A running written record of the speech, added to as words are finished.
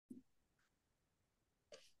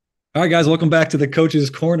All right, guys, welcome back to the Coach's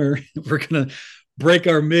Corner. We're going to break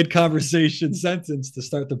our mid conversation sentence to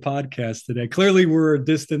start the podcast today. Clearly, we're a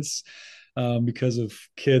distance because of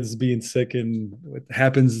kids being sick and what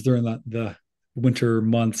happens during the winter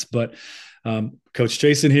months. But Coach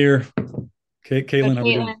Jason here. Coach Caitlin, how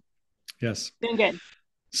we doing? Caitlin, Yes. doing good.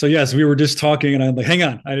 So, yes, we were just talking, and I'm like, hang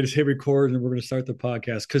on. I just hit record, and we're going to start the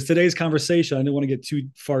podcast because today's conversation, I didn't want to get too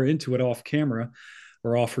far into it off camera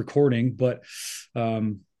or off recording, but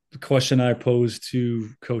the question I posed to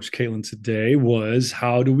Coach Caitlin today was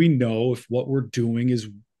how do we know if what we're doing is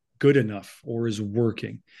good enough or is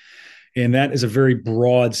working? And that is a very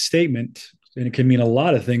broad statement. And it can mean a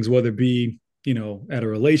lot of things, whether it be, at a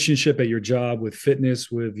relationship, at your job, with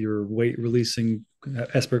fitness, with your weight releasing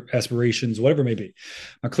aspirations, whatever it may be.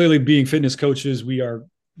 Now, clearly, being fitness coaches, we are,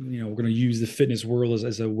 we're going to use the fitness world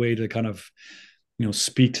as a way to kind of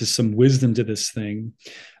speak to some wisdom to this thing.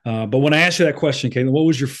 But when I asked you that question, Caitlin, what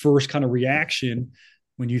was your first kind of reaction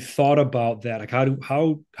when you thought about that? Like,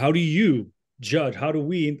 how do you judge? How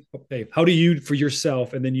do you for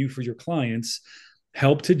yourself and then you for your clients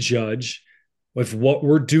help to judge if what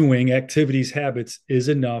we're doing, activities, habits, is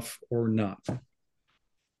enough or not?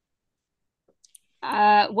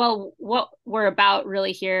 Well, what we're about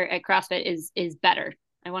really here at CrossFit is better.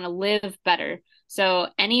 I want to live better. So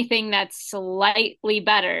anything that's slightly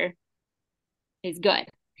better is good.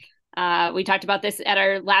 We talked about this at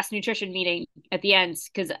our last nutrition meeting at the end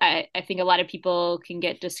because I think a lot of people can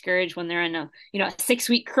get discouraged when they're in a 6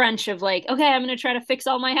 week crunch of like, okay, I'm going to try to fix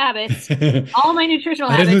all my habits, all my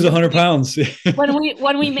nutritional I didn't lose habits. And 100 pounds.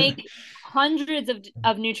 when we make hundreds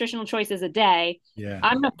of nutritional choices a day, Yeah.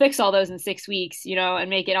 I'm gonna fix all those in 6 weeks, and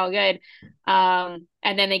make it all good. And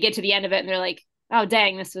then they get to the end of it and they're like, oh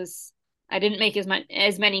dang, I didn't make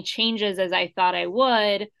as many changes as I thought I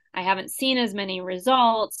would. I haven't seen as many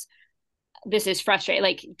results. This is frustrating.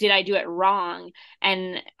 Like, did I do it wrong?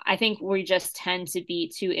 And I think we just tend to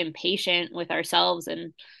be too impatient with ourselves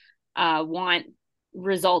and want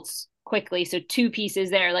results quickly. So two pieces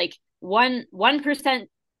there, like 1%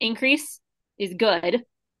 increase is good.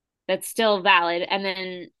 That's still valid. And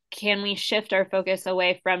then can we shift our focus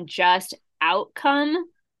away from just outcome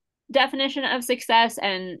definition of success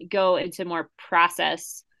and go into more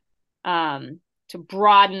process to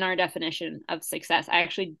broaden our definition of success? I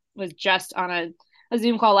actually was just on a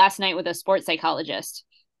Zoom call last night with a sports psychologist,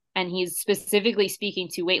 and he's specifically speaking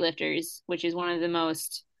to weightlifters, which is one of the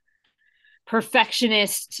most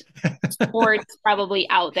perfectionist sports probably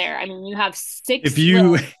out there. I mean, you have if six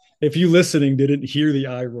you lifts. if you listening didn't hear the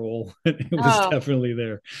eye roll, it was Oh, definitely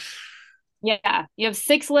there. yeah. You have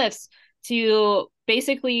six lifts to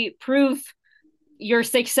basically prove your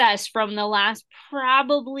success from the last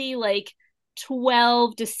probably like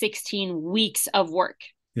 12 to 16 weeks of work.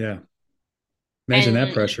 Yeah. Imagine that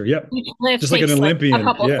And pressure. Yep. each lift Just like an takes like a Olympian.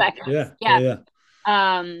 couple Yeah. seconds. Yeah. Yeah. Yeah.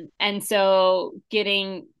 Yeah. And so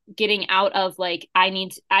getting out of like I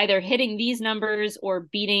need either hitting these numbers or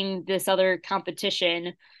beating this other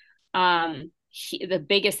competition. The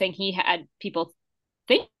biggest thing he had people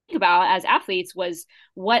think about as athletes was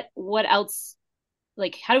what else,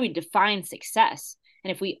 like how do we define success?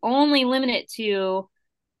 And if we only limit it to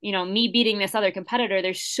me beating this other competitor,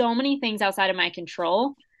 there's so many things outside of my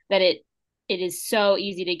control that it is so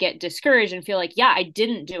easy to get discouraged and feel like, yeah, I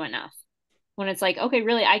didn't do enough, when it's like, okay,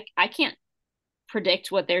 really, I can't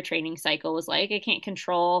predict what their training cycle was like. I can't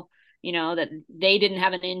control, that they didn't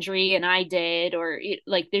have an injury and I did, or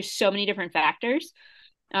like there's so many different factors.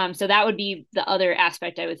 So that would be the other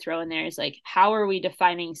aspect I would throw in there, is like, how are we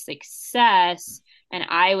defining success? And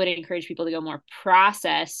I would encourage people to go more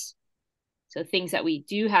process. So things that we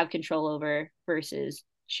do have control over versus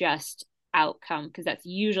just outcome, because that's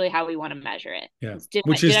usually how we want to measure it. Yeah. Is did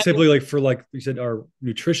Which did is I typically like for like you said, our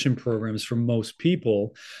nutrition programs for most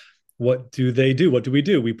people. What do they do? What do we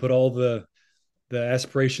do? We put all the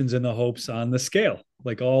aspirations and the hopes on the scale,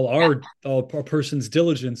 like all our person's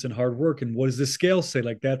diligence and hard work. And what does the scale say?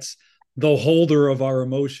 Like that's the holder of our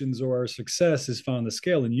emotions or our success is found on the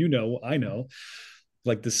scale. And I know,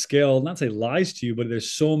 like the scale, not say lies to you, but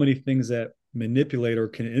there's so many things that manipulate or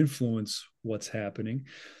can influence what's happening.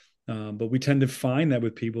 But we tend to find that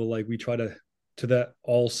with people, like we try to that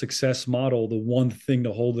all success model, the one thing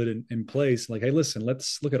to hold it in place. Like, hey, listen,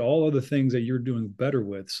 let's look at all other things that you're doing better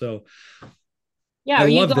with. So Yeah, I or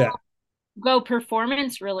you love go that. go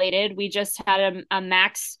performance related. We just had a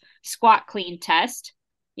max squat clean test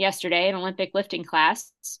yesterday, an Olympic lifting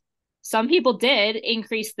class. Some people did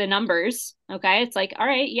increase the numbers. Okay. It's like, all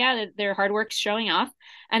right, yeah, their hard work's showing off.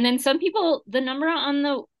 And then some people, the number on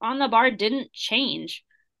the bar didn't change,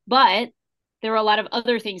 but there were a lot of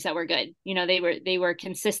other things that were good. They were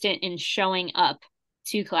consistent in showing up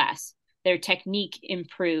to class. Their technique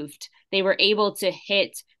improved. They were able to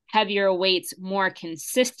hit heavier weights more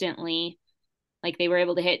consistently. Like they were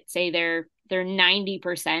able to hit, say, their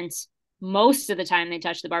 90% most of the time they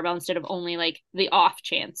touch the barbell, instead of only like the off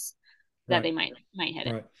chance that Right. they might hit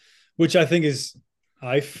it. Right. Which I think is,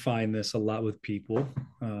 I find this a lot with people,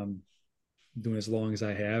 doing as long as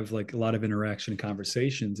I have, like a lot of interaction and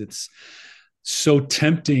conversations. It's so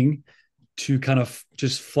tempting to kind of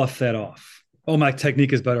just fluff that off. Oh, my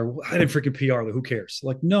technique is better. I didn't freaking PR. Who cares?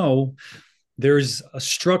 Like, no, there's a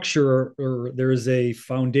structure, or there's a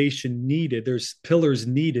foundation needed. There's pillars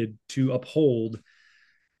needed to uphold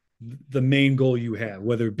the main goal you have,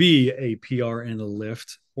 whether it be a PR and a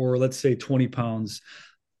lift, or let's say 20 pounds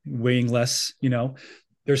weighing less.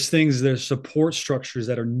 There's support structures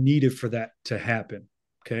that are needed for that to happen.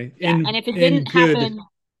 Okay. Yeah. And if it in didn't good, happen,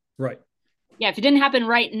 right. Yeah, if it didn't happen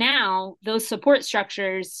right now, those support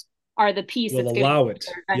structures are the piece Will that's going to allow it.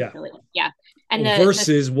 eventually. Yeah. And well,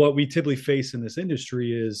 versus what we typically face in this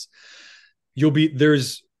industry is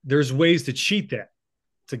there's ways to cheat that,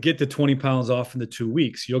 to get the 20 pounds off in the 2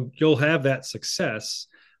 weeks. You'll have that success,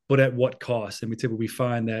 but at what cost? And we typically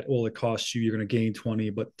find that, well, it costs you, you're going to gain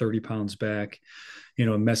 20, but 30 pounds back,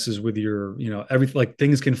 it messes with your, everything. Like,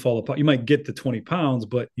 things can fall apart. You might get the 20 pounds,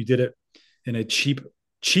 but you did it in a cheap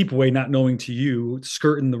way, not knowing to you,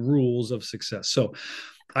 skirting the rules of success. So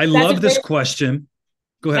I love this question.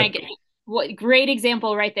 Go ahead. What great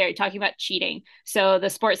example right there, talking about cheating. So the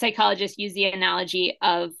sports psychologist used the analogy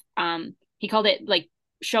of, he called it like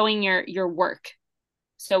showing your work.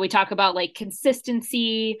 So we talk about like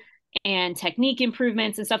consistency and technique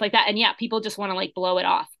improvements and stuff like that. And yeah, people just want to like blow it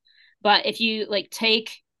off. But if you like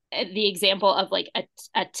take the example of like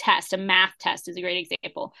a test, a math test is a great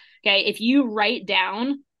example. Okay. If you write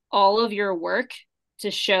down all of your work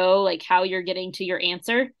to show like how you're getting to your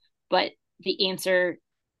answer, but the answer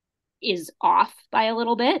is off by a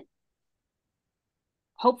little bit,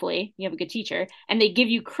 hopefully you have a good teacher, and they give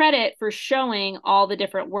you credit for showing all the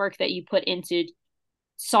different work that you put into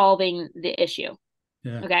solving the issue.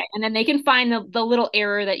 Yeah. Okay. And then they can find the little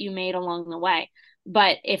error that you made along the way.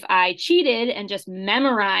 But if I cheated and just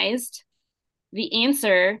memorized the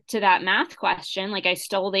answer to that math question, like I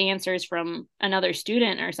stole the answers from another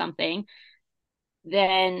student or something,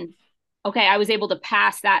 then okay, I was able to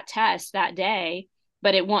pass that test that day,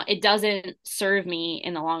 but it doesn't serve me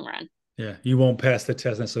in the long run. Yeah, you won't pass the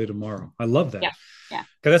test necessarily tomorrow. I love that. Yeah, yeah.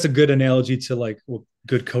 That's a good analogy to like what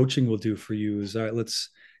good coaching will do for you. Is, all right,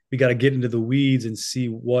 we got to get into the weeds and see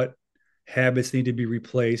what habits need to be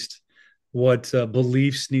replaced, what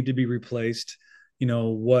beliefs need to be replaced,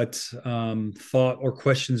 what thought or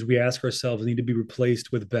questions we ask ourselves need to be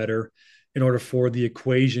replaced with better in order for the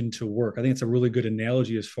equation to work. I think it's a really good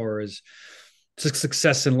analogy as far as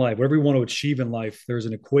success in life. Whatever we want to achieve in life, there's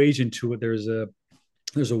an equation to it. There's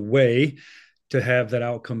a way to have that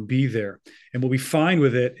outcome be there. And what we find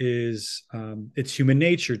with it is it's human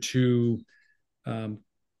nature to, at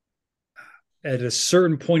a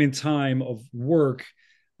certain point in time of work,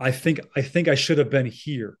 I think I should have been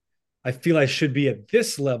here. I feel I should be at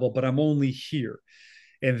this level, but I'm only here.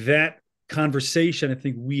 And that conversation, I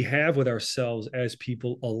think we have with ourselves as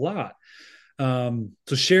people a lot.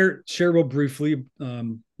 So share real briefly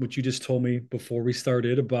what you just told me before we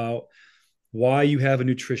started about why you have a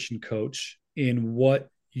nutrition coach and what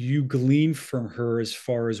you glean from her as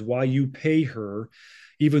far as why you pay her,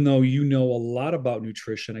 even though you know a lot about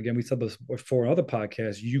nutrition. Again, we said this before in other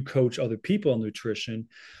podcasts, you coach other people on nutrition.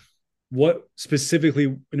 What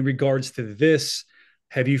specifically in regards to this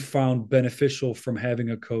have you found beneficial from having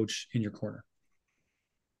a coach in your corner?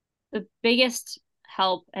 The biggest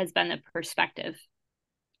help has been the perspective.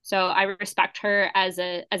 So I respect her as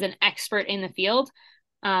an expert in the field.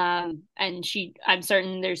 And I'm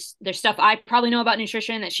certain there's stuff I probably know about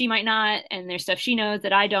nutrition that she might not, and there's stuff she knows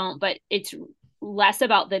that I don't, but it's less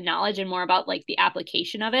about the knowledge and more about like the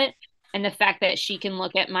application of it, and the fact that she can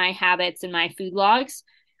look at my habits and my food logs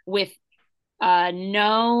with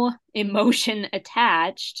no emotion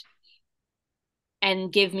attached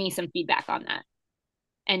and give me some feedback on that.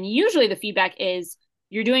 And usually the feedback is,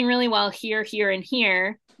 you're doing really well here, here, and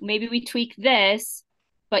here. Maybe we tweak this,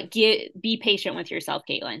 but be patient with yourself,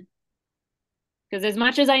 Caitlin. Because as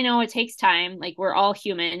much as I know it takes time, like we're all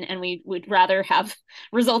human and we would rather have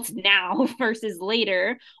results now versus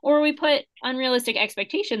later, or we put unrealistic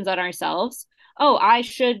expectations on ourselves. Oh, I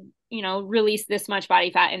should, release this much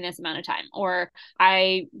body fat in this amount of time, or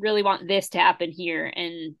I really want this to happen here,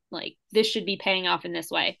 and like this should be paying off in this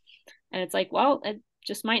way. And it's like, well, it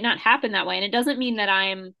just might not happen that way. And it doesn't mean that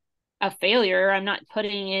I'm a failure. I'm not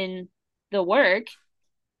putting in the work.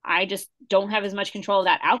 I just don't have as much control of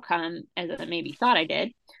that outcome as I maybe thought I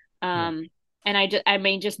did. Yeah. Um, and I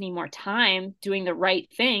may just need more time doing the right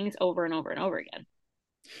things over and over and over again.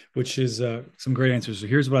 Which is some great answers. So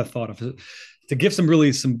here's what I thought of. To give some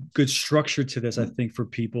good structure to this, I think for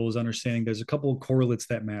people is understanding there's a couple of correlates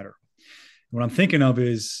that matter. What I'm thinking of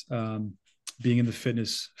is being in the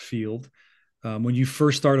fitness field. When you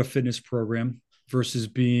first start a fitness program versus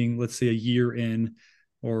being, let's say, a year in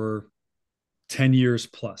or 10 years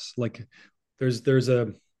plus, like there's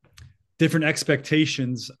a different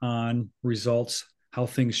expectations on results, how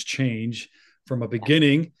things change from a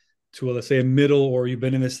beginning to let's say a middle, or you've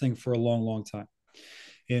been in this thing for a long time.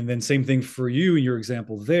 And then same thing for you in your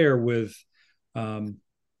example there with um,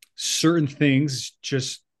 certain things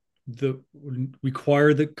just the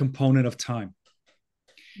require the component of time,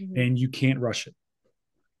 Mm-hmm. and you can't rush it.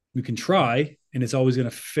 You can try and it's always going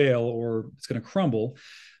to fail or it's going to crumble,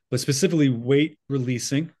 but specifically weight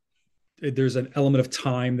releasing, there's an element of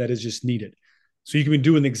time that is just needed. So you can be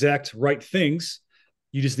doing the exact right things.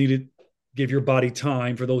 You just need to give your body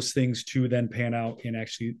time for those things to then pan out and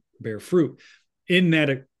actually bear fruit. In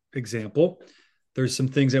that example, there's some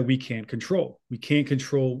things that we can't control. We can't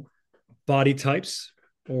control body types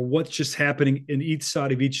or what's just happening in each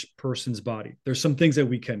side of each person's body. There's some things that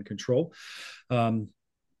we can control. Um,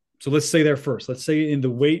 so let's say there first. Let's say in the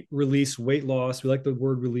weight release, weight loss, we like the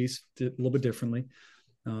word release a little bit differently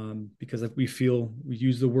because if we feel we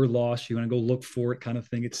use the word loss, you want to go look for it kind of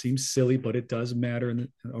thing. It seems silly, but it does matter in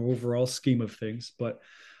the overall scheme of things. But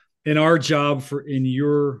in our job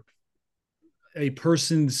a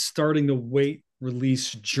person starting the weight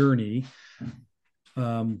release journey,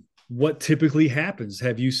 what typically happens?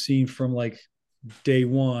 Have you seen from like day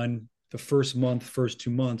one, the first month, first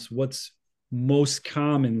 2 months, what's most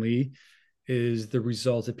commonly is the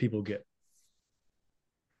results that people get?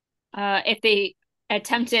 If they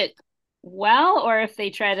attempt it well, or if they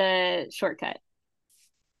try to shortcut.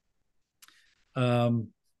 Um,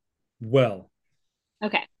 well,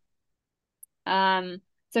 Okay.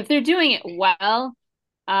 So if they're doing it well,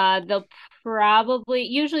 they'll probably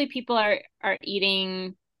usually people are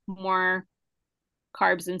eating more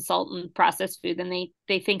carbs and salt and processed food than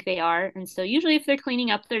they think they are. And so usually if they're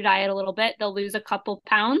cleaning up their diet a little bit, they'll lose a couple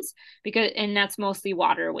pounds and that's mostly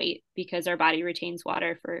water weight because our body retains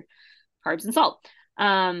water for carbs and salt.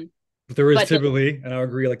 but there is But typically, and I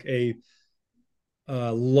agree, like a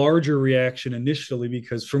larger reaction initially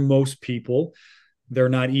because for most people, they're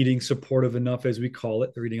not eating supportive enough, as we call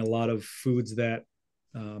it. They're eating a lot of foods that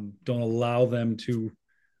don't allow them to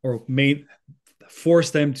or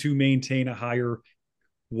force them to maintain a higher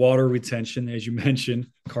water retention, as you mentioned,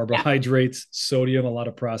 yeah, carbohydrates, sodium, a lot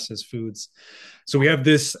of processed foods. So we have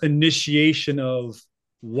this initiation of,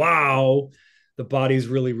 wow, the body's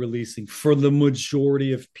really releasing for the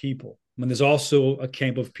majority of people. And there's also a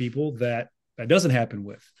camp of people that doesn't happen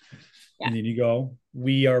with. yeah. And then you go,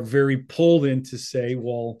 we are very pulled in to say,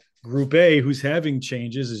 well, group A, who's having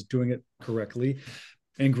changes, is doing it correctly.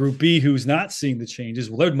 And group B, who's not seeing the changes,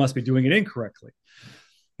 well, they must be doing it incorrectly.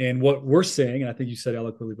 And what we're saying, and I think you said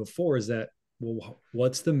eloquently before, is that, well,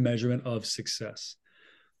 what's the measurement of success?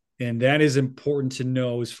 And that is important to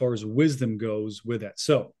know as far as wisdom goes with that.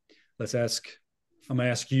 So I'm going to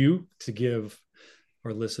ask you to give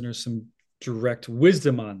our listeners some direct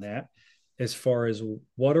wisdom on that as far as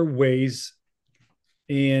what are ways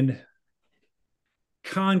and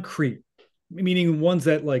concrete, meaning ones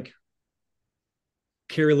that like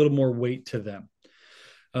carry a little more weight to them.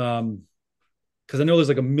 Because I know there's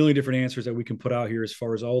like a million different answers that we can put out here as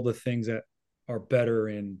far as all the things that are better.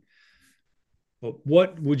 And but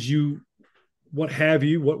what would you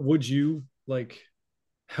like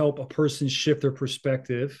help a person shift their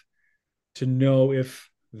perspective to know if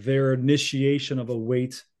their initiation of a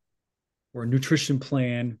weight or a nutrition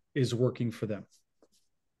plan is working for them?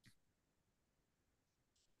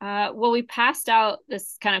 Well, we passed out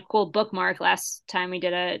this kind of cool bookmark last time we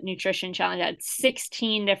did a nutrition challenge. It had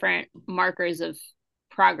 16 different markers of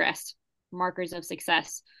progress, markers of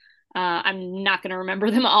success. I'm not going to remember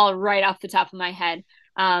them all right off the top of my head.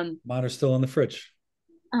 Mine are still in the fridge.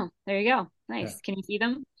 Oh, there you go. Yeah, Nice. Can you see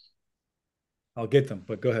them? I'll get them,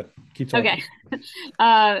 but go ahead. Keep talking.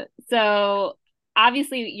 Okay. So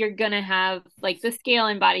obviously you're gonna have like the scale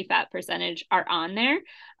and body fat percentage are on there.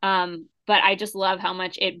 But I just love how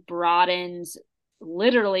much it broadens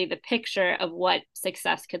literally the picture of what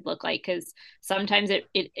success could look like because sometimes it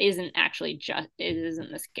isn't actually just it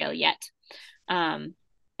isn't the scale yet. Um,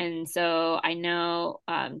 and so I know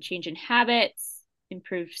change in habits,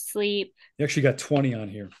 improved sleep. You actually got 20 on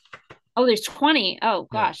here. Oh, there's 20. Oh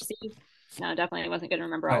Yeah. gosh. See, no, definitely I wasn't going to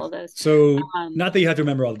remember All all right. of those. So Um, not that you have to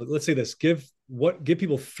remember all of it. Let's say this: give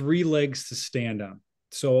people three legs to stand on.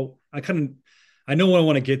 So I know what I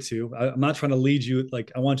want to get to. I'm not trying to lead you.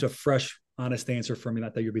 Like I want a fresh, honest answer from you.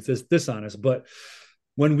 Not that you'll be this honest, but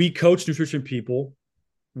when we coach nutrition people,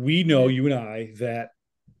 we know, mhm. you and I, that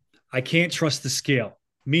I can't trust the scale.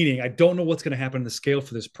 Meaning, I don't know what's going to happen in the scale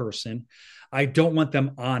for this person. I don't want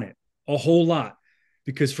them on it a whole lot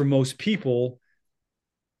because for most people,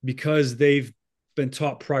 because they've been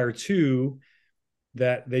taught prior to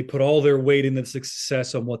that, they put all their weight in the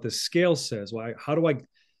success on what the scale says. Why? How do I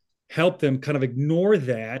help them kind of ignore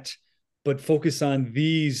that, but focus on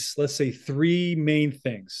these, let's say, three main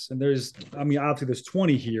things? And obviously there's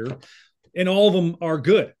 20 here, and all of them are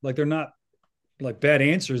good. Like they're not like bad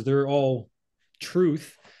answers. They're all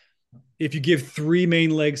truth. If you give three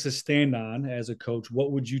main legs to stand on as a coach,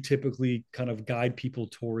 what would you typically kind of guide people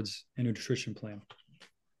towards in a nutrition plan?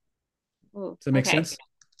 Ooh, Does that make okay. sense?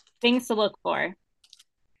 Things to look for.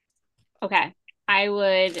 Okay. I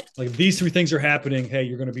would, Like if these three things are happening, hey,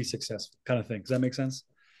 you're going to be successful, kind of thing. Does that make sense?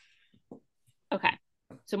 okay.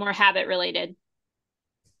 So more habit related.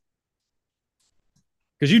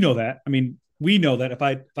 Because you know that. I mean, we know that if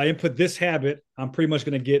I input this habit, I'm pretty much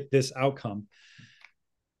going to get this outcome.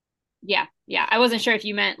 Yeah. Yeah. I wasn't sure if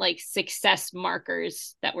you meant like success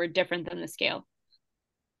markers that were different than the scale.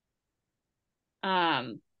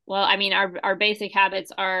 Well, I mean, our basic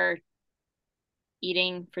habits are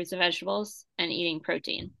eating fruits and vegetables and eating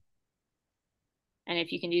protein. And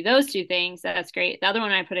if you can do those two things, that's great. The other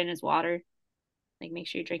one I put in is water. Like make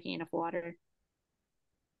sure you're drinking enough water.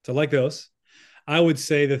 So like those, I would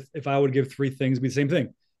say that if I would give three things, it'd be the same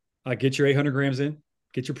thing. Get your 800 grams in,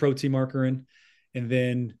 get your protein marker in, and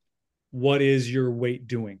then what is your weight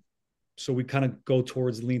doing? So we kind of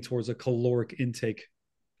lean towards a caloric intake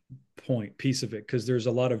piece of it, because there's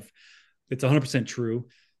a lot of, it's 100% true.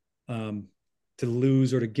 Um, to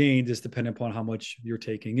lose or to gain, just depending upon how much you're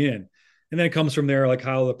taking in. And then it comes from there, like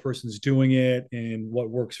how the person's doing it and what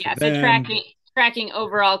works for Yeah, so them. tracking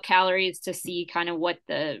overall calories to see kind of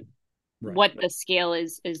Right. what the scale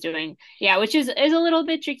is doing. Yeah, which is a little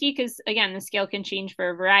bit tricky because again, the scale can change for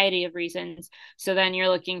a variety of reasons. So then you're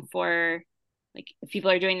looking for like if people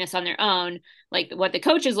are doing this on their own, like what the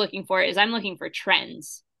coach is looking for is I'm looking for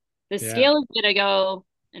trends. The Yeah. scale is gonna go,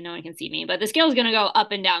 and no one can see me, but the scale is gonna go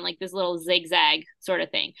up and down like this little zigzag sort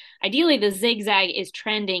of thing. Ideally, the zigzag is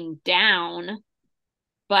trending down,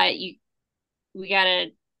 but we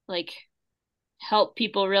gotta like help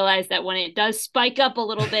people realize that when it does spike up a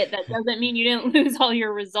little bit, that doesn't mean you didn't lose all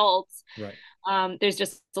your results. Right. There's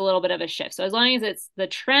just a little bit of a shift. So as long as it's the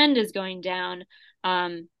trend is going down,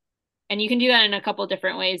 and you can do that in a couple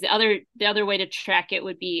different ways. The other way to track it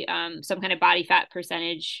would be some kind of body fat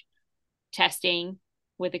percentage testing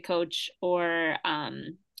with a coach or Now,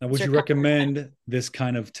 would you recommend this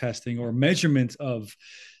kind of testing or measurement of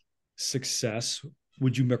success?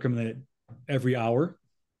 Would you recommend it every hour,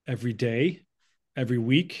 every day, every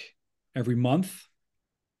week, every month,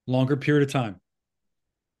 longer period of time?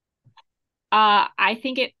 I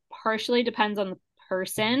think it partially depends on the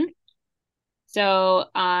person. So,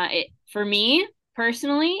 for me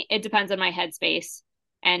personally, it depends on my headspace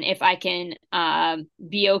and if I can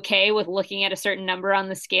be okay with looking at a certain number on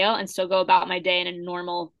the scale and still go about my day in a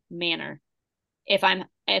normal manner. If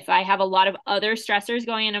I have a lot of other stressors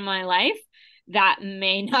going into my life, that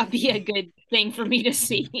may not be a good thing for me to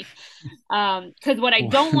see. Because what I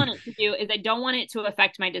don't want it to do is I don't want it to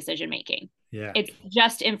affect my decision making. Yeah. It's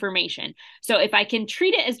just information. So if I can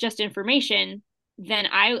treat it as just information, then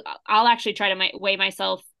I'll actually try to weigh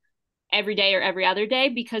myself every day or every other day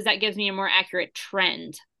because that gives me a more accurate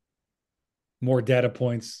trend. More data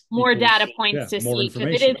points More equals, data points yeah, to more see because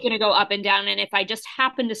it is information. going to go up and down. And if I just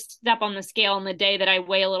happen to step on the scale on the day that I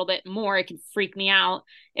weigh a little bit more, it can freak me out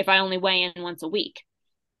if I only weigh in once a week.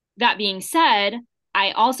 That being said,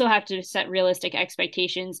 I also have to set realistic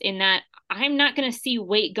expectations in that I'm not going to see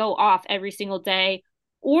weight go off every single day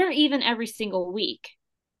or even every single week.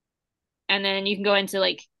 And then you can go into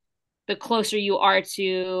like the closer you are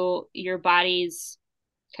to your body's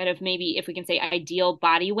kind of maybe if we can say ideal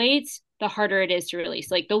body weight, the harder it is to release.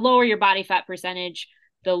 Like the lower your body fat percentage,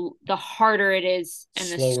 the harder it is and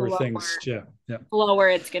the Slower things. Yeah. Yeah. slower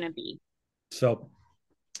it's going to be. So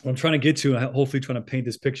what I'm trying to get to, hopefully trying to paint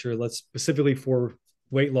this picture, let's specifically for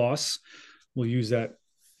weight loss, we'll use that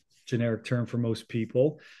generic term for most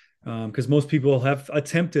people, because most people have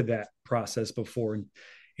attempted that process before.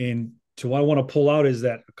 And so what I want to pull out is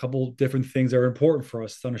that a couple different things that are important for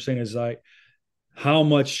us to understand is how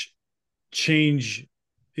much change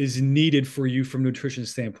is needed for you from a nutrition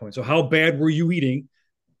standpoint. So how bad were you eating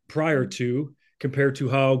prior to compared to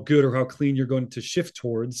how good or how clean you're going to shift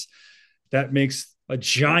towards? That makes a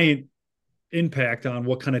giant impact on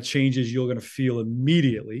what kind of changes you're going to feel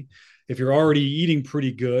immediately. If you're already eating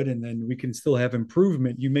pretty good and then we can still have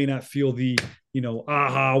improvement, you may not feel the,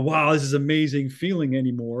 aha, wow, this is amazing feeling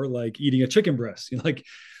anymore, like eating a chicken breast.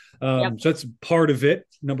 So that's part of it.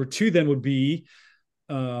 Number two then would be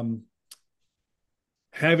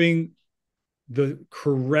having the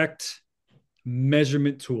correct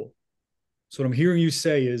measurement tool. So what I'm hearing you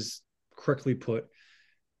say is, correctly put,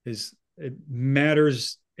 is it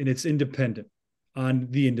matters and it's independent on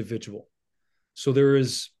the individual. So there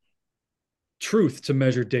is truth to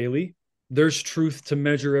measure daily. There's truth to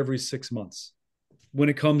measure every 6 months when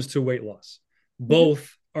it comes to weight loss.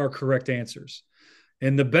 Both are correct answers.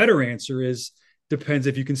 And the better answer is depends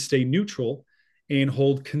if you can stay neutral and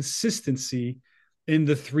hold consistency in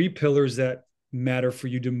the 3 pillars that matter for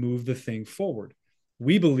you to move the thing forward.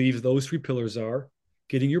 We believe those 3 pillars are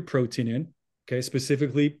getting your protein in, okay,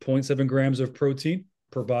 specifically 0.7 grams of protein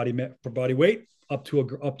per body weight, up to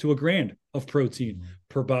a gram of protein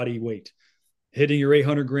per body weight. Hitting your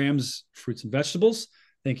 800 grams fruits and vegetables.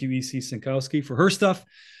 Thank you, E.C. Sinkowski, for her stuff.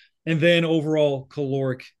 And then overall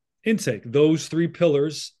caloric intake. Those 3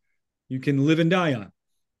 pillars you can live and die on.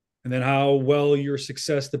 And then how well your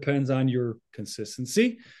success depends on your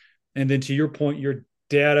consistency. And then to your point, your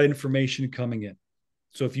data information coming in.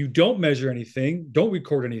 So if you don't measure anything, don't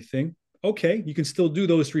record anything, okay, you can still do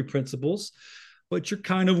those 3 principles, but you're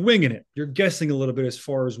kind of winging it. You're guessing a little bit as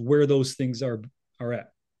far as where those things are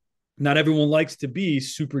at. Not everyone likes to be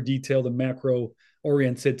super detailed and macro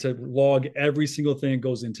oriented to log every single thing that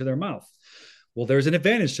goes into their mouth. Well, there's an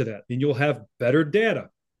advantage to that. And you'll have better data,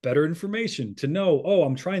 better information to know, oh,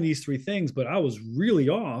 I'm trying these 3 things, but I was really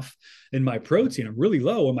off in my protein. I'm really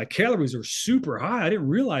low and my calories are super high. I didn't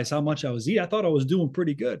realize how much I was eating. I thought I was doing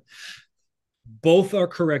pretty good. Both are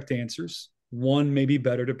correct answers. One may be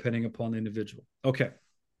better depending upon the individual. Okay.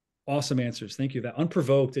 Awesome answers. Thank you. That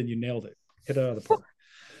unprovoked and you nailed it. Hit it out of the park.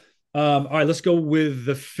 All right, let's go with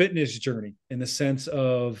the fitness journey in the sense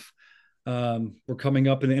of we're coming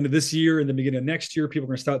up in the end of this year and the beginning of next year. People are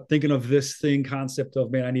going to start thinking of this concept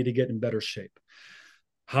of, man, I need to get in better shape.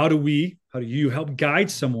 How do you help guide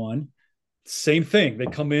someone? Same thing. They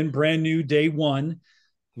come in brand new day one.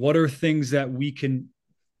 What are things that we can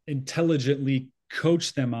intelligently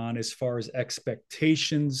coach them on as far as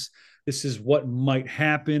expectations? This is what might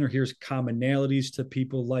happen, or here's commonalities to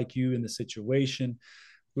people like you in the situation,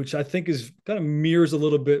 which I think is kind of mirrors a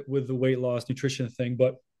little bit with the weight loss nutrition thing.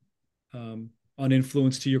 But on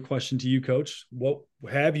influence to your question to you, Coach, what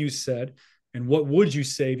have you said and what would you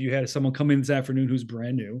say if you had someone come in this afternoon who's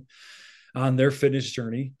brand new on their fitness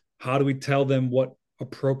journey? How do we tell them what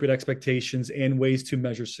appropriate expectations and ways to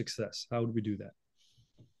measure success? How would we do that?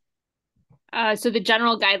 So the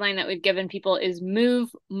general guideline that we've given people is move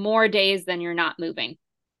more days than you're not moving.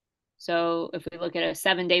 So if we look at a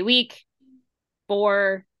 7-day week,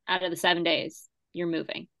 4 out of the 7 days you're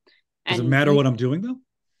moving. Does it matter what I'm doing though?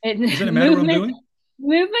 Does it matter what I'm doing?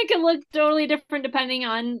 Movement can look totally different depending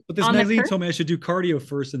on. But this magazine told me I should do cardio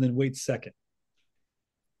first and then weight second.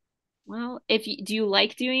 Well, do you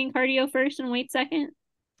like doing cardio first and weight second?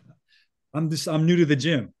 I'm new to the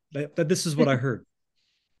gym. This is what I heard.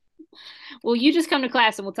 Well, you just come to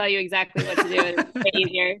class and we'll tell you exactly what to do. It's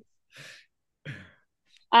easier.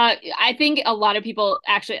 I think a lot of people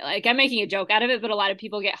actually, like, I'm making a joke out of it, but a lot of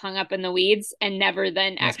people get hung up in the weeds and never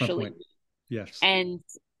then actually. Yes. And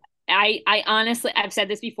I honestly, I've said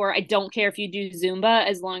this before. I don't care if you do Zumba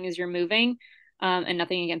as long as you're moving. And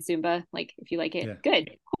nothing against Zumba. Like, if you like it,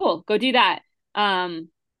 good, cool, go do that.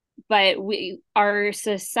 But our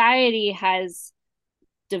society has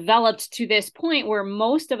developed to this point where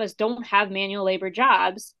most of us don't have manual labor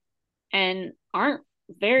jobs and aren't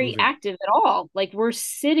very active at all. Like, we're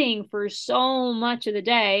sitting for so much of the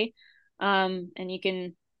day. And you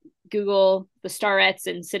can Google the Starrettes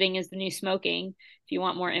and sitting is the new smoking if you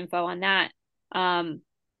want more info on that.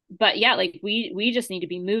 But yeah, like we just need to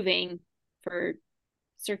be moving for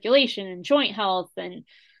circulation and joint health and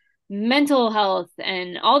mental health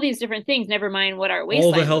and all these different things, never mind what our waistline,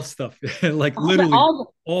 all the health stuff, like literally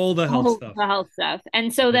all the health stuff.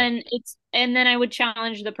 And so then then I would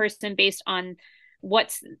challenge the person based on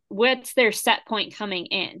what's their set point coming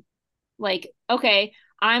in. Like, okay,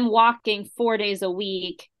 I'm walking 4 days a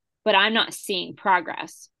week, but I'm not seeing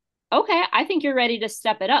progress. Okay, I think you're ready to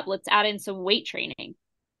step it up. Let's add in some weight training.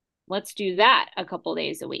 Let's do that a couple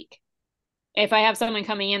days a week. If I have someone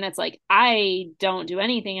coming in that's like, I don't do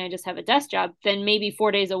anything, I just have a desk job, then maybe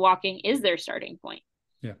 4 days of walking is their starting point.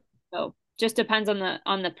 Yeah. So just depends on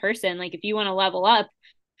the person. Like if you want to level up,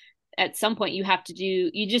 at some point you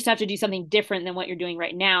just have to do something different than what you're doing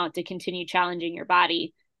right now to continue challenging your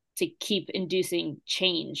body to keep inducing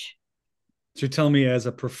change. So you're telling me, as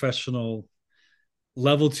a professional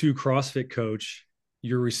level 2 CrossFit coach,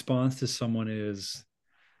 your response to someone is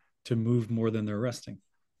to move more than they're resting.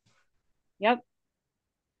 Yep.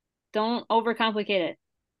 Don't overcomplicate it.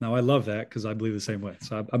 Now, I love that because I believe the same way.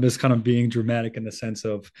 So I'm just kind of being dramatic in the sense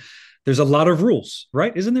of there's a lot of rules,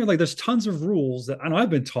 right? Isn't there? Like there's tons of rules that I know I've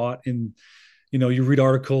been taught in, you read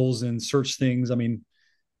articles and search things. I mean,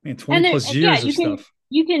 man, 20 And there, plus yeah, years of stuff.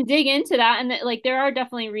 you can dig into that, and that, like there are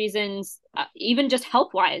definitely reasons, even just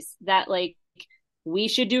health wise, that like we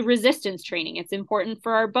should do resistance training. It's important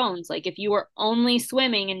for our bones. Like if you are only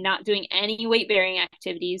swimming and not doing any weight bearing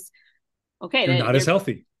activities, okay, You're not as there,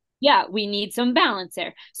 healthy. yeah, we need some balance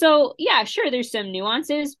there. So yeah, sure, there's some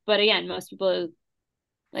nuances, but again, most people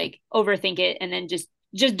like overthink it and then just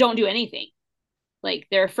don't do anything. Like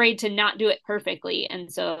they're afraid to not do it perfectly,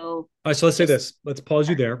 and so All right. So let's say just this. Let's pause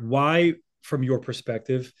you there. Why, from your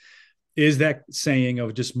perspective, is that saying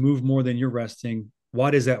of just move more than you're resting?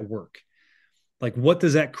 Why does that work? Like, what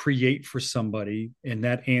does that create for somebody in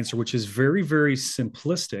that answer, which is very, very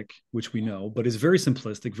simplistic, which we know, but is very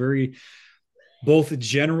simplistic, very both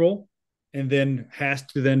general, and then has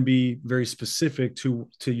to then be very specific to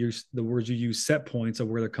your the words you use, set points of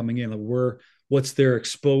where they're coming in, like what's their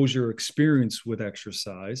exposure experience with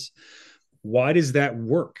exercise. Why does that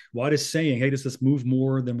work? Why does saying, hey, let's move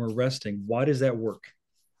more than we're resting, why does that work?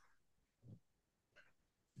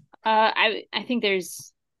 I think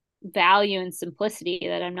there's value and simplicity,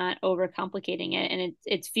 that I'm not overcomplicating it, and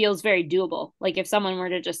it feels very doable. Like if someone were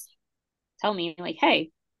to just tell me like,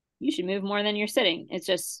 hey, you should move more than you're sitting, it's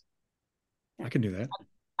just, I can do that.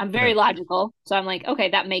 I'm Yeah. very logical, so I'm like,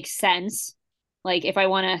 okay, that makes sense. Like if I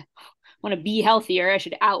want to be healthier, I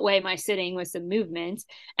should outweigh my sitting with some movement.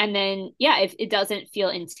 And then yeah, if it doesn't feel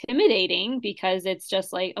intimidating, because it's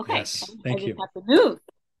just like, okay, Yes. I Thank just you. have to move.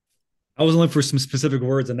 I was looking for some specific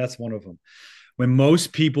words, and that's one of them. When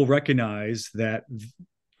most people recognize that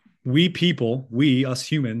we, us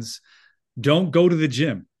humans, don't go to the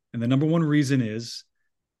gym. And the number one reason is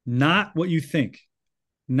not what you think.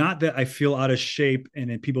 Not that I feel out of shape and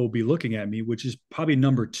then people will be looking at me, which is probably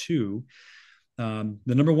number two. The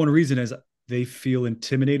number one reason is they feel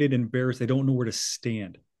intimidated, embarrassed. They don't know where to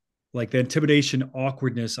stand. Like the intimidation,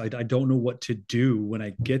 awkwardness. I don't know what to do when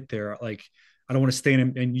I get there. Like I don't want to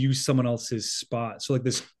stand and use someone else's spot. So like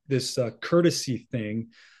this courtesy thing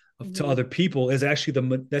to Mm-hmm. other people is actually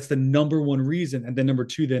that's the number one reason. And then number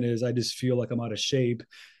two then is I just feel like I'm out of shape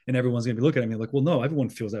and everyone's going to be looking at me like, well, no, everyone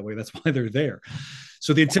feels that way. That's why they're there.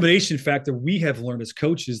 So the intimidation factor we have learned as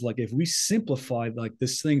coaches, like if we simplify like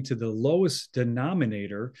this thing to the lowest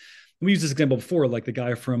denominator, we used this example before, like the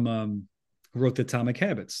guy from who wrote the Atomic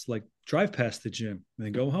Habits, like drive past the gym and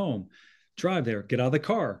then go home, drive there, get out of the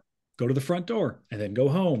car, go to the front door and then go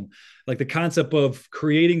home. Like the concept of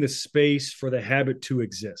creating the space for the habit to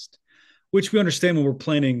exist, which we understand when we're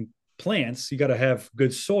planting plants, you got to have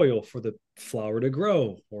good soil for the flower to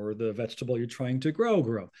grow or the vegetable you're trying to grow.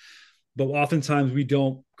 But oftentimes we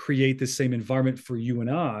don't create the same environment for you and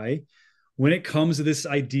I when it comes to this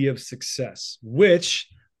idea of success, which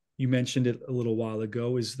you mentioned it a little while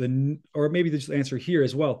ago, is or maybe the answer here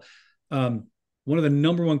as well. One of the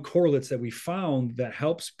number one correlates that we found that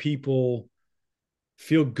helps people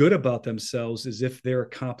feel good about themselves is if they're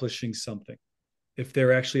accomplishing something, if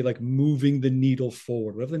they're actually like moving the needle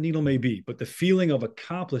forward, whatever the needle may be. But the feeling of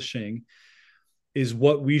accomplishing is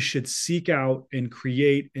what we should seek out and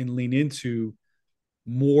create and lean into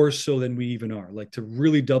more so than we even are, like to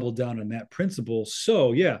really double down on that principle.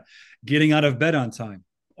 So yeah, getting out of bed on time.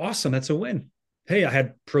 Awesome. That's a win. Hey, I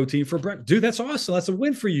had protein for breakfast. Dude, that's awesome. That's a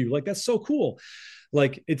win for you. Like, that's so cool.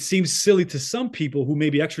 Like, it seems silly to some people who may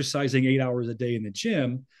be exercising 8 hours a day in the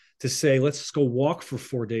gym to say, let's go walk for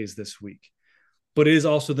 4 days this week. But it is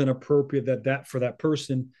also then appropriate that for that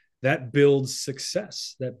person, that builds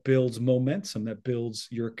success, that builds momentum, that builds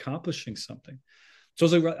you're accomplishing something.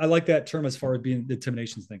 So I like that term as far as being the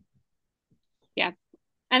intimidations thing. Yeah.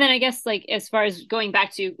 And then I guess like as far as going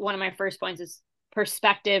back to one of my first points is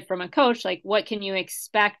perspective from a coach, like what can you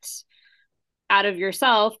expect out of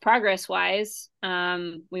yourself progress wise? We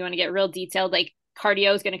want to get real detailed. Like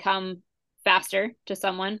cardio is going to come faster to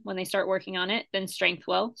someone when they start working on it than strength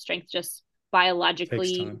will. Strength just Takes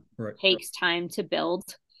biologically time, right? takes time to build.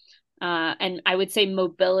 And I would say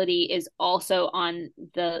mobility is also on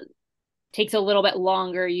the takes a little bit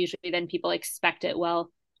longer usually than people expect it will.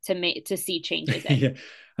 to see changes in. Yeah.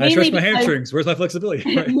 I stretch Mainly my because hamstrings. Where's my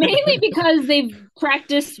flexibility? Right. mainly because they've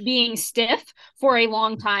practiced being stiff for a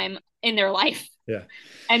long time in their life. Yeah.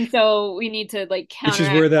 And so we need to like Which is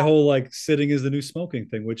counteract where that that. whole like sitting is the new smoking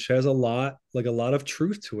thing, which has a lot of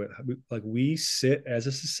truth to it. Like we sit as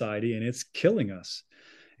a society and it's killing us.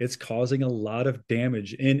 It's causing a lot of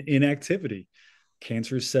damage in inactivity.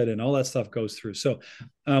 Cancer is set in, all that stuff goes through. So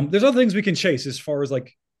there's other things we can chase as far as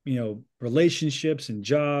like, relationships and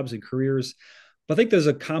jobs and careers. But I think there's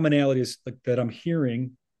a commonality like, that I'm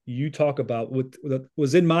hearing you talk about what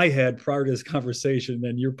was in my head prior to this conversation. And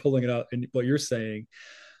then you're pulling it out and what you're saying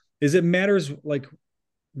is it matters like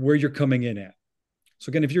where you're coming in at. So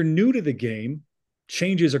again, if you're new to the game,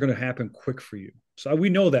 changes are going to happen quick for you. So we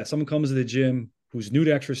know that someone comes to the gym who's new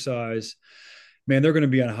to exercise, man, they're going to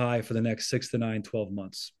be on high for the next 6 to 9, 12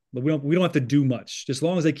 months. But we don't have to do much. Just as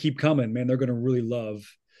long as they keep coming, man, they're going to really love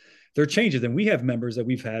their changes. And we have members that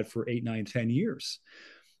we've had for 8, 9, 10 years,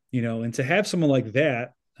 and to have someone like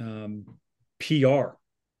that, PR,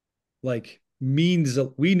 like means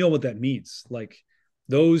we know what that means. Like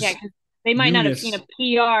Yeah, those because they might not have seen a newness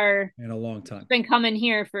PR. in a long time. Been coming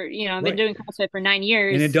here for, been Right. doing CrossFit for 9 And it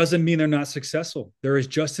years. doesn't mean they're not successful. There is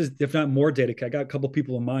just as, if not more dedicated. I got a couple of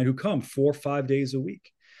people in mind who come 4 or 5 days a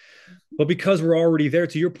week. But because we're already there,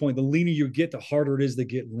 to your point, the leaner you get, the harder it is to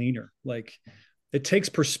get leaner. Like it takes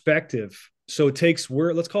perspective. So it takes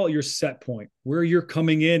let's call it your set point, where you're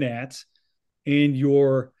coming in at and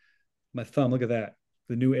my thumb, look at that.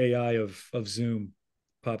 The new AI of Zoom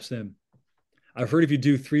pops in. I've heard if you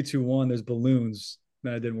do 3, 2, 1, there's balloons.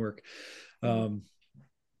 That didn't work.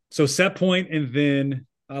 So set point, and then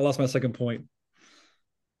I lost my second point.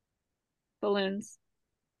 Balloons.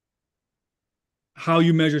 How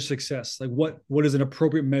you measure success. Like what is an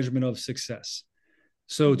appropriate measurement of success?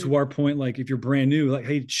 So to our point, like if you're brand new, like,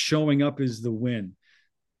 hey, showing up is the win.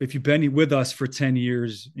 If you've been with us for 10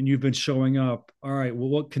 years and you've been showing up, all right, well,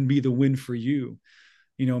 what can be the win for you?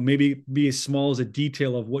 Maybe be as small as a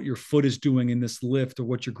detail of what your foot is doing in this lift or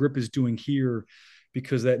what your grip is doing here,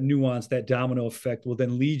 because that nuance, that domino effect will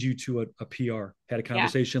then lead you to a PR. Had a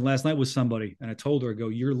conversation last night with somebody and I told her, I go,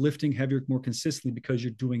 you're lifting heavier more consistently because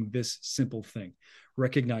you're doing this simple thing.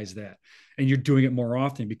 Recognize that. And you're doing it more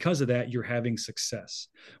often. Because of that, you're having success.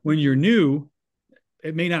 When you're new,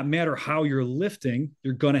 it may not matter how you're lifting,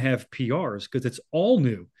 you're going to have PRs because it's all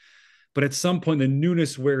new. But at some point, the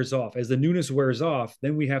newness wears off. As the newness wears off,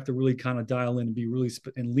 then we have to really kind of dial in and be really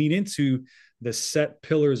and lean into the set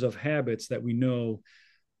pillars of habits that we know,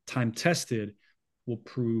 time tested, will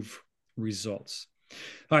prove results.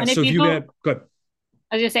 All right. So if you had, go ahead.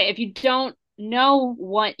 I was gonna say, if you don't know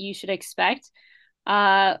what you should expect,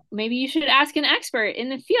 maybe you should ask an expert in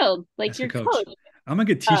the field, like your coach. I'm gonna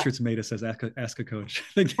get T-shirts made that says "Ask a Coach."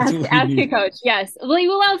 I think that's what we need. A coach, yes. We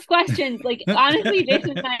love questions. Like honestly,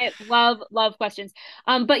 Jason and I love questions.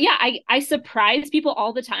 But yeah, I surprise people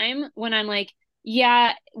all the time when I'm like,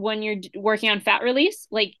 yeah, when you're working on fat release,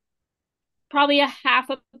 like probably a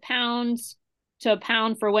half a pound to a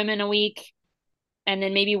pound for women a week, and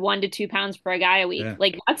then maybe 1 to 2 pounds for a guy a week. Yeah.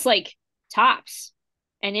 Like that's like tops,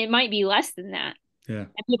 and it might be less than that. Yeah,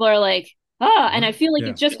 and people are like, oh, and I feel like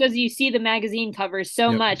it's just because you see the magazine covers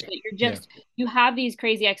so much that you're just you have these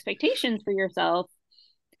crazy expectations for yourself,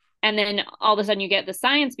 and then all of a sudden you get the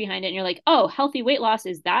science behind it, and you're like, oh, healthy weight loss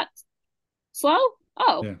is that slow?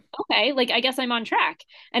 Oh, okay, like I guess I'm on track.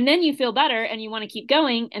 And then you feel better and you want to keep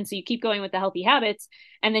going, and so you keep going with the healthy habits,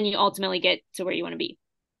 and then you ultimately get to where you want to be.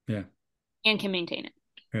 Yeah, and can maintain it.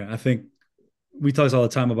 Yeah, I think we talk all the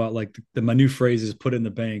time about like my new phrase is put in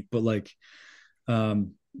the bank, but like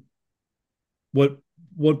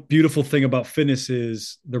what beautiful thing about fitness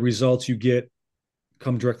is the results you get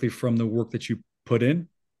come directly from the work that you put in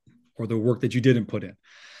or the work that you didn't put in.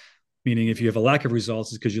 Meaning if you have a lack of results,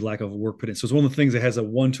 it's because you lack of work put in. So it's one of the things that has a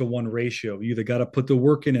 1-to-1 ratio. You either got to put the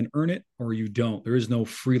work in and earn it, or you don't. There is no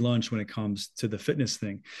free lunch when it comes to the fitness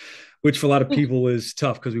thing, which for a lot of people is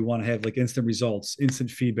tough because we want to have like instant results, instant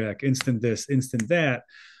feedback, instant this, instant that.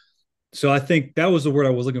 So I think that was the word I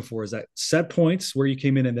was looking for, is that set points where you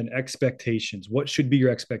came in, and then expectations. What should be your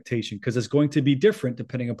expectation? Because it's going to be different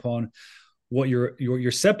depending upon what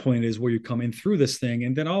your set point is, where you come in through this thing,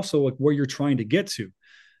 and then also like where you're trying to get to.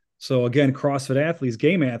 So again, CrossFit athletes,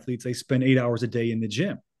 game athletes, they spend 8 hours a day in the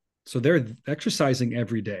gym. So they're exercising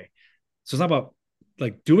every day. So it's not about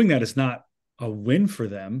like doing that. It's not a win for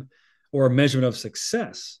them or a measurement of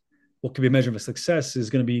success. What could be a measurement of success is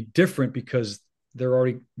going to be different because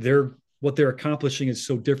what they're accomplishing is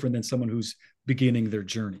so different than someone who's beginning their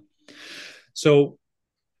journey. So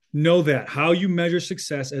know that how you measure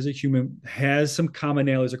success as a human has some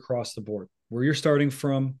commonalities across the board. where you're starting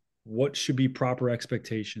from, what should be proper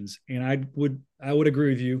expectations. And I would agree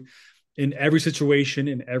with you. In every situation,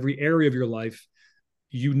 in every area of your life,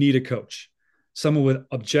 you need a coach, someone with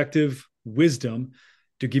objective wisdom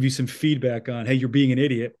to give you some feedback on, hey, you're being an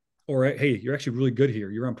idiot, or hey, you're actually really good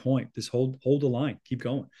here. You're on point. Just hold the line, keep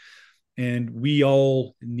going. And we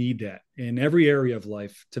all need that in every area of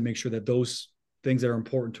life to make sure that those things that are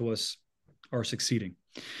important to us are succeeding.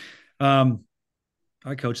 All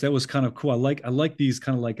right, coach, that was kind of cool. I like these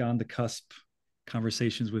kind of like on the cusp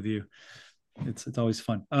conversations with you. It's always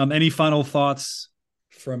fun. Any final thoughts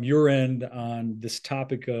from your end on this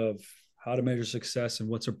topic of how to measure success and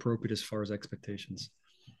what's appropriate as far as expectations?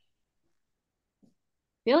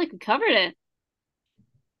 I feel like we covered it.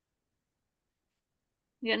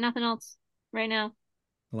 You got nothing else right now?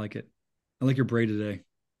 I like it. I like your braid today.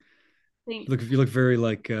 Think You look very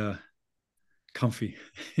like comfy.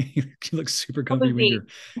 You look super comfy when cozy. you're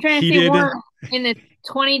I'm trying to stay heated, warm in the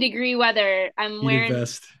 20-degree weather. I'm heated wearing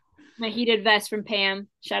vest. my heated vest from Pam.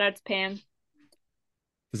 Shout out to Pam.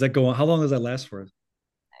 Does that go on? How long does that last for?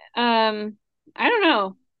 I don't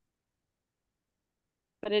know,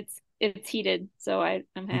 but it's heated, so I'm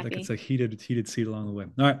Like it's happy. a heated seat along the way.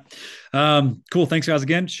 All right. Cool. Thanks guys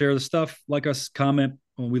again. Share the stuff, like us, comment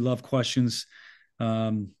when we love questions.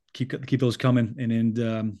 Keep those coming. And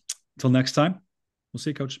until next time, we'll see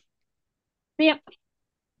you, coach. See ya.